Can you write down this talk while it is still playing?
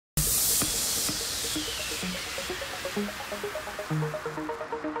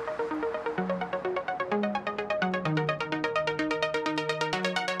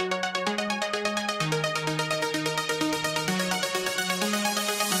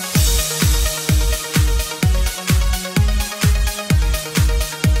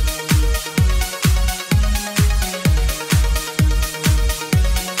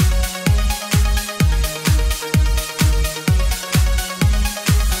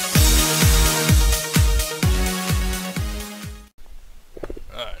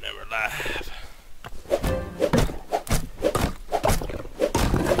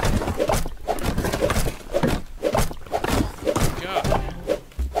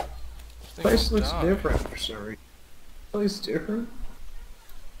think Place I'll looks die. different for some reason. Place different?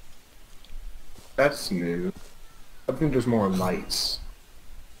 That's new. I think there's more lights.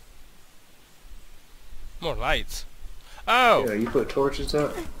 More lights. Oh! Yeah, you put torches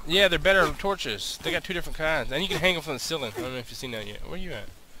up? Yeah, they're better torches. They got two different kinds. And you can hang them from the ceiling. I don't know if you've seen that yet. Where you at?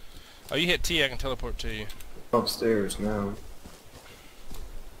 Oh, you hit T, I can teleport to you. Upstairs now.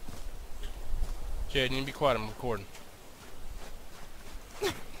 Jade, you need to be quiet, I'm recording.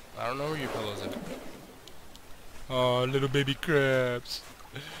 I don't know where your pillow's at. Oh, little baby crabs.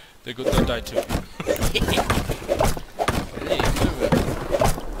 They'll die too. Hey, move it.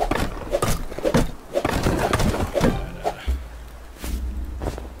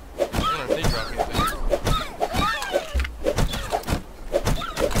 I wonder if they drop anything.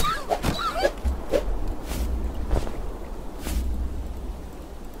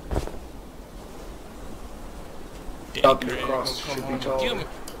 Top of your cross should be Kill taller. me.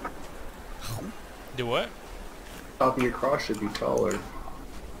 Do what? Top of your cross should be taller.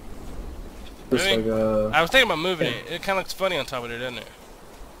 Just Really? like I was thinking about moving it. It kind of looks funny on top of it, doesn't it?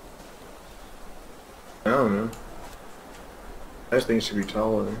 I don't know. I just think it should be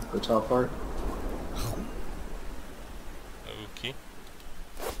taller, the top part. Okay.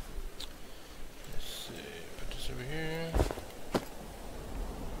 Let's see. Put this over here.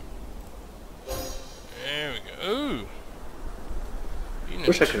 There we go. Ooh.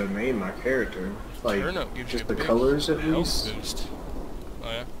 Wish I could have made my character. Like, Turnip gives you just a the big colors at health least. boost. Oh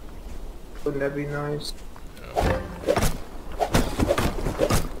yeah. Wouldn't that be nice? Yeah.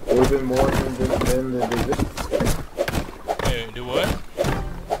 A little bit more than the division. Hey, do what?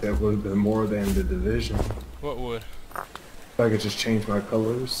 That would have been more than the division. What would? If I could just change my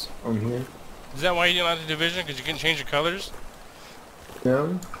colors on here. Is that why you didn't like the division? Because you couldn't change your colors?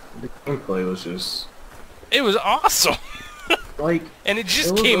 No? The gameplay was just... It was awesome. like... And it just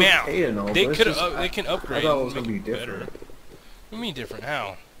it was came out. okay and all, They but it's could just- they can upgrade. I thought it and was going to make be it better. different. What do you mean different?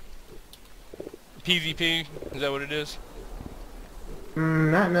 How? PvP? Is that what it is?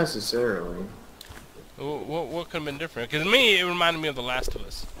 Not necessarily. What could have been different? Because to me, it reminded me of The Last of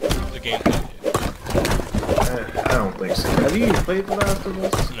Us. The gameplay. I don't think so. Have you even played The Last of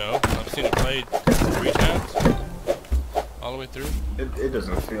Us? No, I've seen it played 3 times. All the way through. It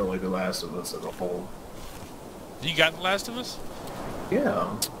doesn't feel like The Last of Us as a whole. You got The Last of Us?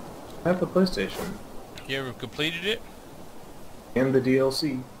 Yeah. I have the PlayStation. You ever completed it? And the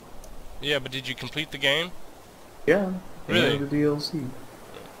DLC. Yeah, but did you complete the game? Yeah. Really? And the DLC.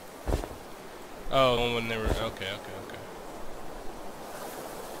 Oh, when they were... Okay.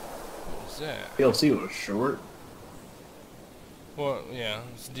 What is that? DLC was short. Well, yeah,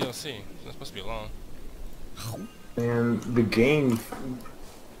 it's DLC. It's supposed to be long. And the game...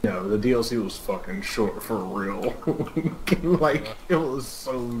 No, the DLC was fucking short for real. Like, it was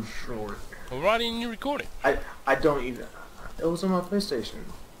so short. Well, why didn't you record it? I don't even... It was on my PlayStation.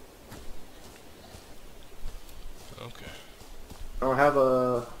 Okay. I don't have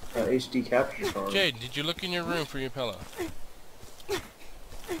a HD capture card. Jade, did you look in your room for your pillow?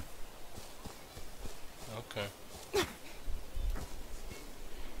 Okay.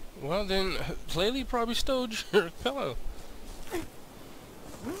 Well then, Laylee probably stole your pillow.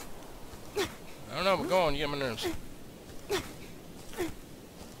 I don't know, but go on, you get my nerves.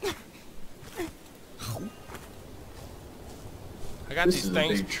 I got This these is a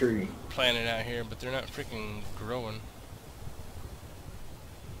things big tree. planted out here, but they're not freaking growing.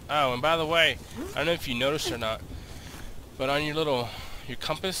 Oh, and by the way, I don't know if you noticed or not, but on your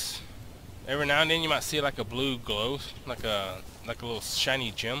compass, every now and then you might see like a blue glow, like a little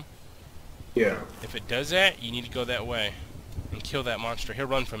shiny gem. Yeah. If it does that, you need to go that way and kill that monster. He'll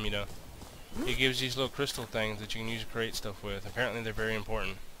run from you though. He gives these little crystal things that you can use to create stuff with. Apparently they're very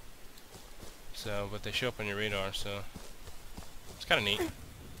important. So, but they show up on your radar, so it's kind of neat.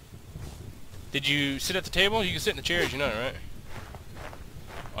 Did you sit at the table? You can sit in the chairs, you know, right?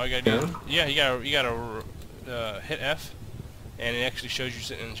 All you gotta do, yeah, you gotta hit F, and it actually shows you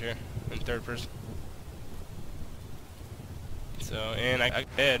sitting in the chair in third person. So, and I got a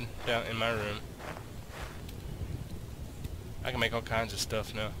bed down in my room. I can make all kinds of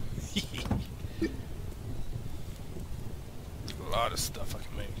stuff now. A lot of stuff I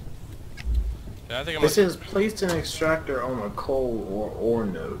can make. And I think I'm It says placed an extractor on a coal or ore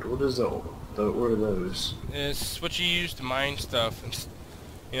node. What is what are those? It's what you use to mine stuff. And,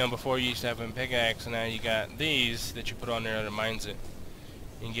 you know, before you used to have a pickaxe, and now you got these that you put on there that mines it.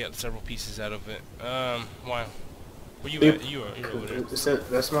 You can get several pieces out of it. Why? Where you at? You're over there.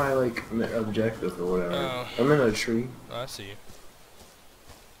 That's my like objective or whatever. Oh. I'm in a tree. Oh, I see you.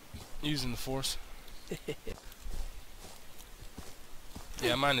 Using the force.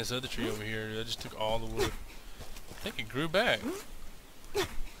 Yeah, I mind this other tree over here. I just took all the wood. I think it grew back. Did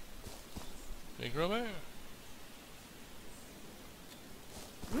it grow back?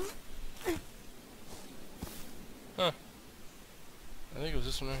 Huh. I think it was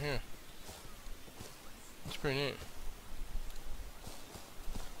this one right here. That's pretty neat.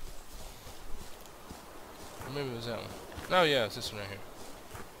 Or maybe it was that one. Oh yeah, it's this one right here.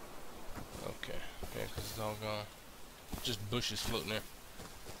 Okay. Yeah, because it's all gone. Just bushes floating there.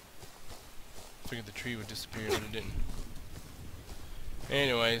 Figured the tree would disappear, but it didn't.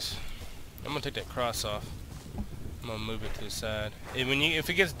 Anyways, I'm gonna take that cross off. I'm gonna move it to the side. And if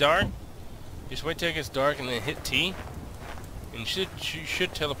it gets dark, just wait till it gets dark and then hit T, and you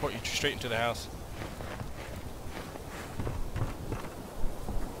should teleport you straight into the house.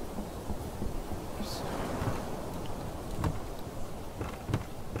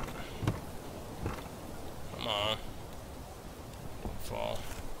 Come on, don't fall.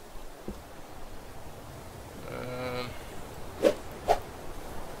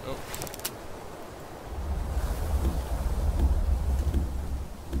 Oh.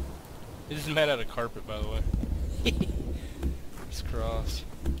 It isn't made out of carpet, by the way. It's cross.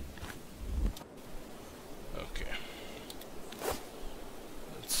 Okay.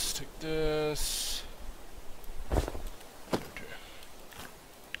 Let's stick this.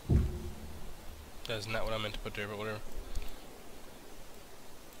 That's not what I meant to put there, but whatever.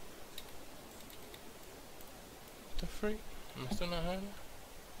 What the freak? Am I still not hiding?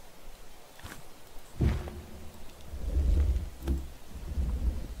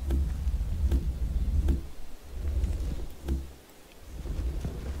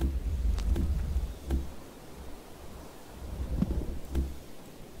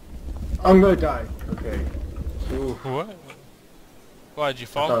 I'm gonna die. Okay. Ooh. What? Why, did you I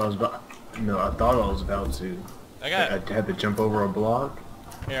fall? thought I was about. No, I thought I was about to. I got I had to jump over a block.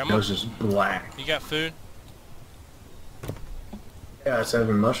 Here, It was just black. You got food? Yeah, it's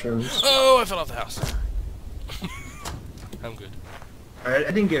having mushrooms. Oh, I fell off the house. I'm good. I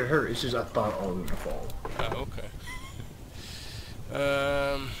didn't get hurt. It's just I thought I was gonna fall. Oh, okay.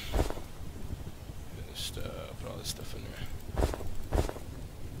 Just put all this stuff in there.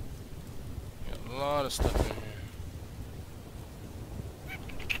 Got a lot of stuff in here.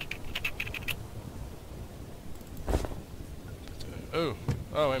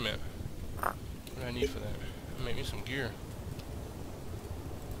 Oh, wait a minute. What do I need for that? Make me some gear.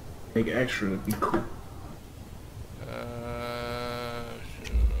 Make it extra to be cool. Okay.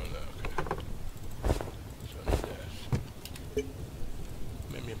 So I need that.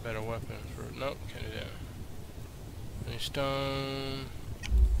 Make me a better weapon for. Nope, can't do that. Any stone?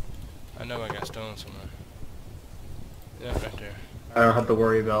 I know I got stone somewhere. Yeah, right there. I don't have to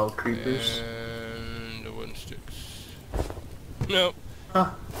worry about creepers. And the wooden sticks. Nope.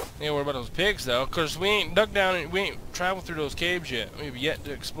 Huh. Ain't worry about those pigs though, cause we ain't dug down and we ain't traveled through those caves yet. We've yet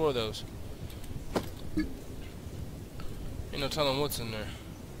to explore those. Ain't no telling what's in there.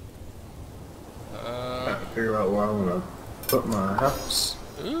 I have to figure out where I want to put my house.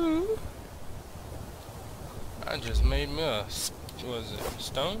 Ooh. I just made me a, what is it,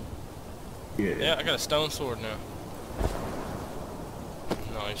 stone? Yeah. Yeah, I got a stone sword now.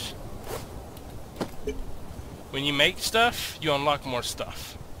 Nice. When you make stuff, you unlock more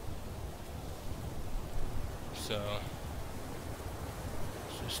stuff. So,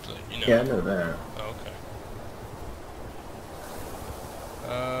 just to let you know. Yeah, I know that. Oh, okay.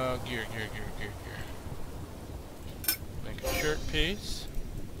 Gear. Make a shirt piece.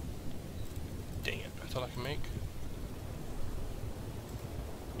 Dang it, that's all I can make.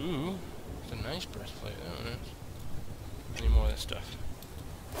 Ooh, it's a nice breastplate. That one is. Need more of that stuff.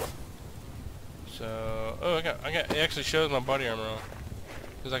 So, oh, I got. It actually shows my body armor on.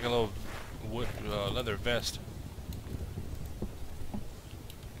 It's like a little wood, leather vest.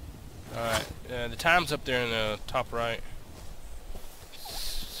 All right, the time's up there in the top right.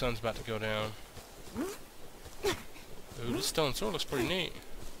 Sun's about to go down. Ooh, this stone sword looks pretty neat.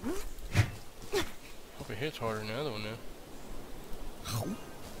 Hope it hits harder than the other one though.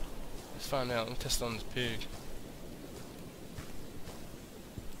 Let's find out. Let's test on this pig.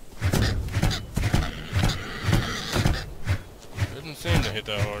 Doesn't seem to hit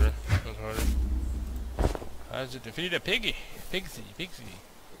that harder. That's harder. How's it defeat a piggy? Pigsy.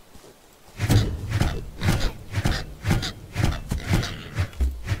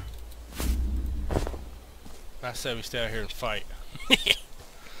 I said we stay out here and fight.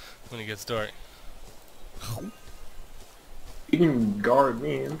 When it gets dark. You can guard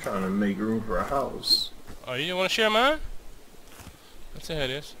me. I'm trying to make room for a house. Oh, you want to share mine? That's how it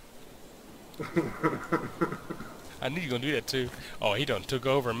is. I knew you were gonna do that too. Oh, he done took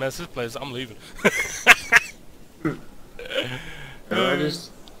over and messed this place. I'm leaving. No, I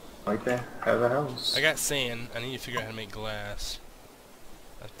just like to have a house. I got sand. I need to figure out how to make glass.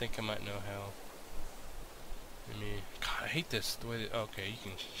 I think I might know how. Let me. God, I hate this. The way that. Okay, you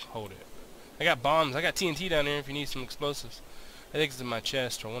can hold it. I got bombs. I got TNT down there if you need some explosives. I think it's in my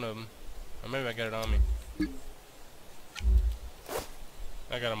chest or one of them. Or maybe I got it on me.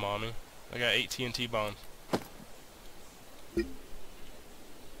 I got them on me. I got 8 TNT bombs.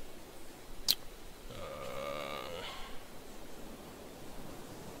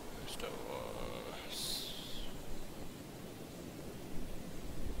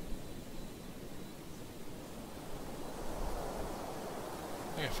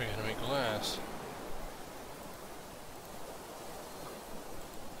 I gotta figure out how to make glass.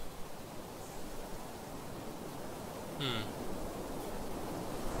 I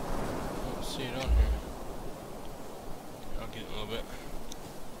don't see it on here. I'll get it in a little bit.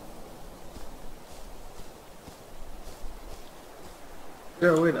 Is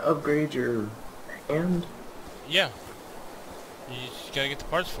there a way to upgrade your hand? Yeah. You just gotta get the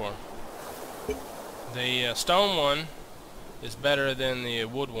parts for 'em. The stone one is better than the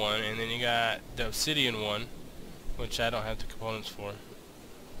wood one, and then you got the obsidian one, which I don't have the components for.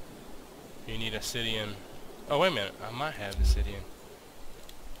 You need obsidian. Oh, wait a minute. I might have obsidian.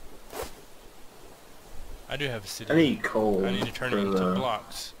 I do have obsidian. I need coal. I need to turn it into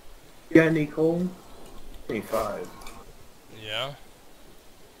blocks. You got any coal? I need 5. Yeah.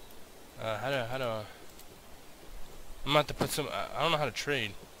 How do I... I'm about to put some... I don't know how to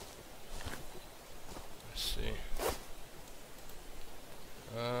trade. Let's see.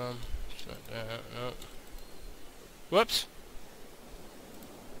 It's not that. No. Whoops.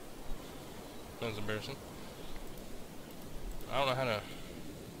 That was embarrassing. I don't know how to...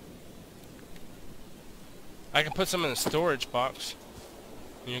 I can put some in the storage box.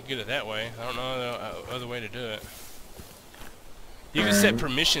 You can get it that way. I don't know the other way to do it. You can set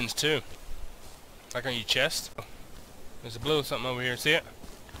permissions too. Like on your chest. There's a blue something over here. See it?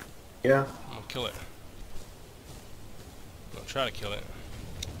 Yeah. I'm gonna kill it. I'm gonna try to kill it.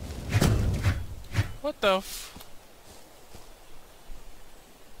 What the f...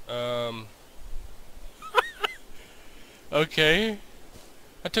 Okay.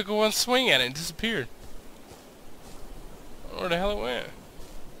 I took a one swing at it and disappeared. I don't know where the hell it went.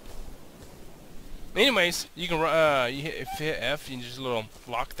 Anyways, you can if you hit F, you can just a little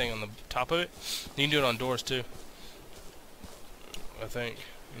lock thing on the top of it. You can do it on doors too, I think,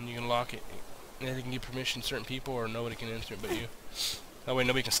 and you can lock it. And then you can give permission to certain people, or nobody can enter it but you. That way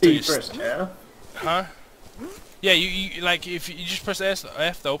nobody can steal You press F? Huh? Yeah, you like if you just press F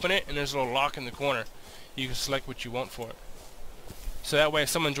to open it, and there's a little lock in the corner. You can select what you want for it. So that way, if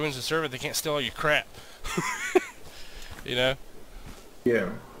someone joins the server, they can't steal all your crap. You know? Yeah.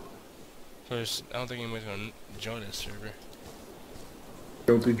 Because I don't think anybody's gonna join this server.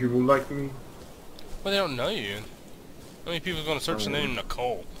 Don't think people like me? Well, they don't know you. How many people are gonna search the name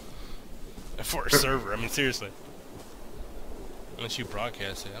Nicole for a server? I mean, seriously. Unless you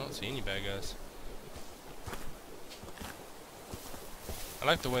broadcast it, I don't see any bad guys. I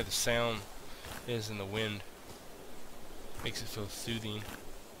like the way the sound is in the wind. Makes it feel soothing.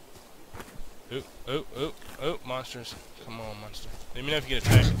 Oop, oop, oop, oop, monsters. Come on, monster. Let me know if you get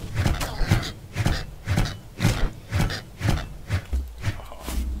attacked.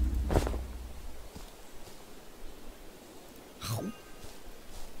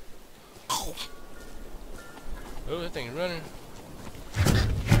 Oh, that thing's running.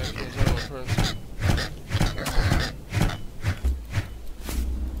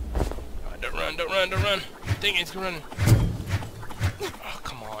 Don't run, don't run, don't run. Dang it, it's running. Oh,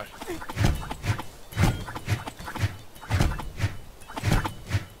 come on.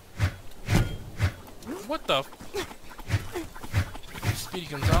 What the? Speedy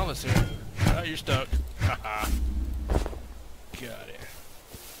Gonzalez here. Oh, you're stuck. Haha. Got it.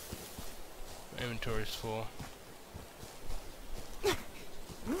 My inventory's full.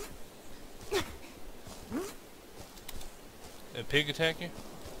 Did a pig attack you?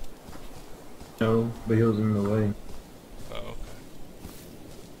 No, but he was in the way. Oh, okay.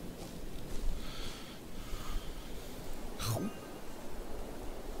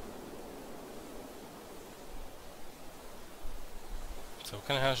 So what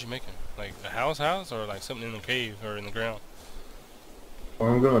kind of house you making? Like a house or like something in the cave or in the ground? Well,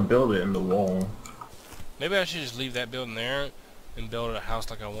 I'm gonna build it in the wall. Maybe I should just leave that building there and build a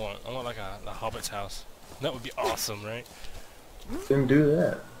house like I want. I want like a Hobbit's house. That would be awesome, right? Then do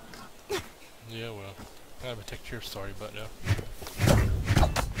that. Yeah, well, I gotta protect your sorry butt now.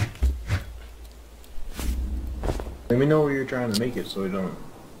 Let me know where you're trying to make it so we don't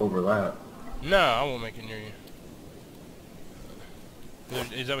overlap. No, I won't make it near you.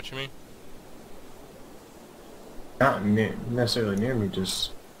 Is that what you mean? Not necessarily near me,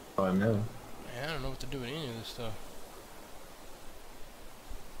 just so I know. Man, I don't know what to do with any of this stuff.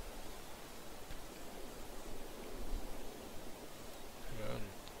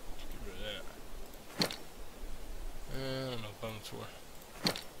 Get rid of that. I don't know if I'm for.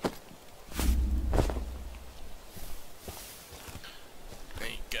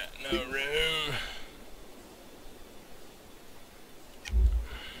 Ain't got no room.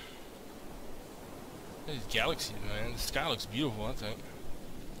 These galaxies, man. The sky looks beautiful, I think.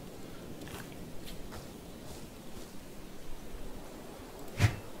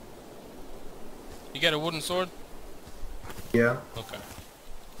 You got a wooden sword? Yeah. Okay.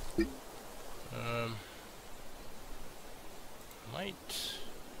 Might.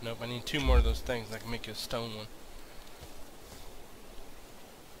 Nope, I need 2 more of those things. I can make a stone one.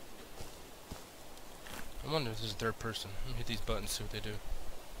 I wonder if this is third person. Let me hit these buttons, see what they do.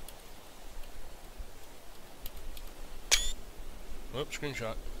 Whoop,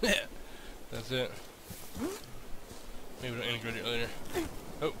 screenshot. That's it. Maybe we'll integrate it later.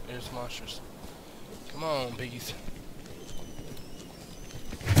 Oh, there's monsters. Come on, piggies.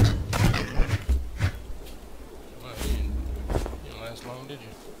 Well, you didn't last long, did you?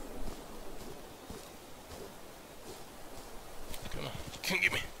 Come on, come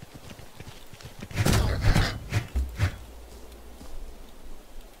get me.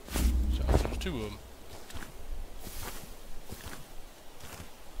 So there's 2 of them.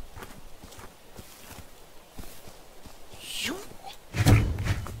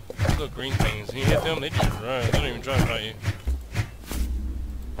 Little green things. You hit them, they just run. They don't even try to fight you.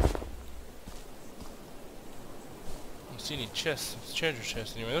 I don't see any chests, treasure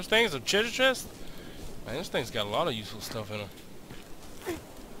chests anyway. Those things are treasure chests? Man, those things got a lot of useful stuff in them. If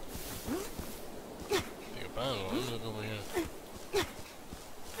you can find one, let me look over here.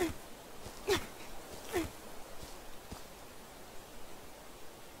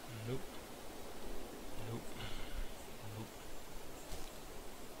 Nope. Nope. Nope.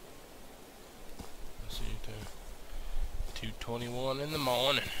 Let's see, 2:21 in the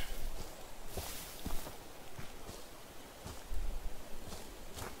morning.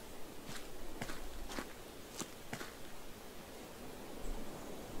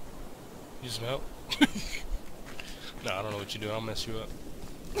 You smell? No, I don't know what you do. I'll mess you up.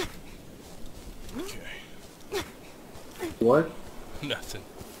 Okay. What? Nothing.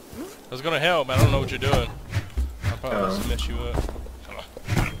 I was gonna help, but I don't know what you're doing. I'll probably just mess you up. Come on.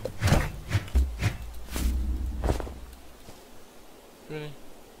 Really?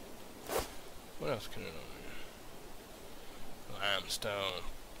 What else can it on here? Limestone.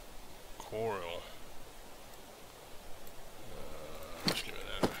 Coral. Let's give it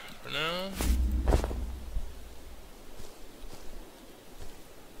that for now.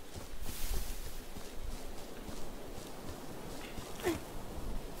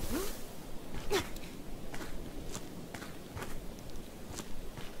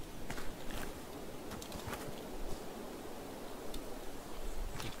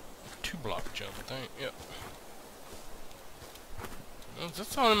 Block jump, I think. Yep. Well,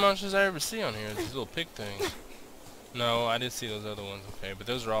 that's all the monsters I ever see on here. These little pig things. No, I did see those other ones. Okay, but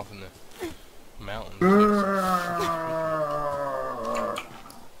those are off in the mountains.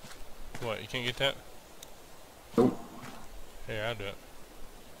 What? You can't get that? Nope. Here, I'll do it.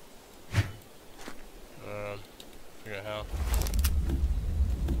 Figure out how.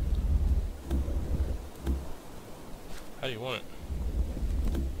 How do you want it?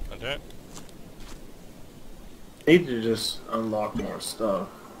 Like that? Need to just unlock more stuff.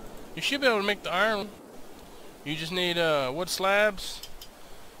 You should be able to make the iron. You just need wood slabs,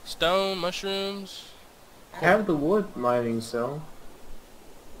 stone, mushrooms. Have the wood mining cell.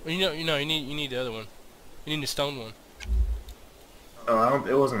 Well, you need the other one. You need the stone one. Oh,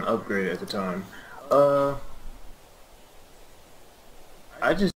 it wasn't upgraded at the time.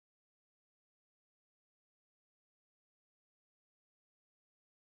 I just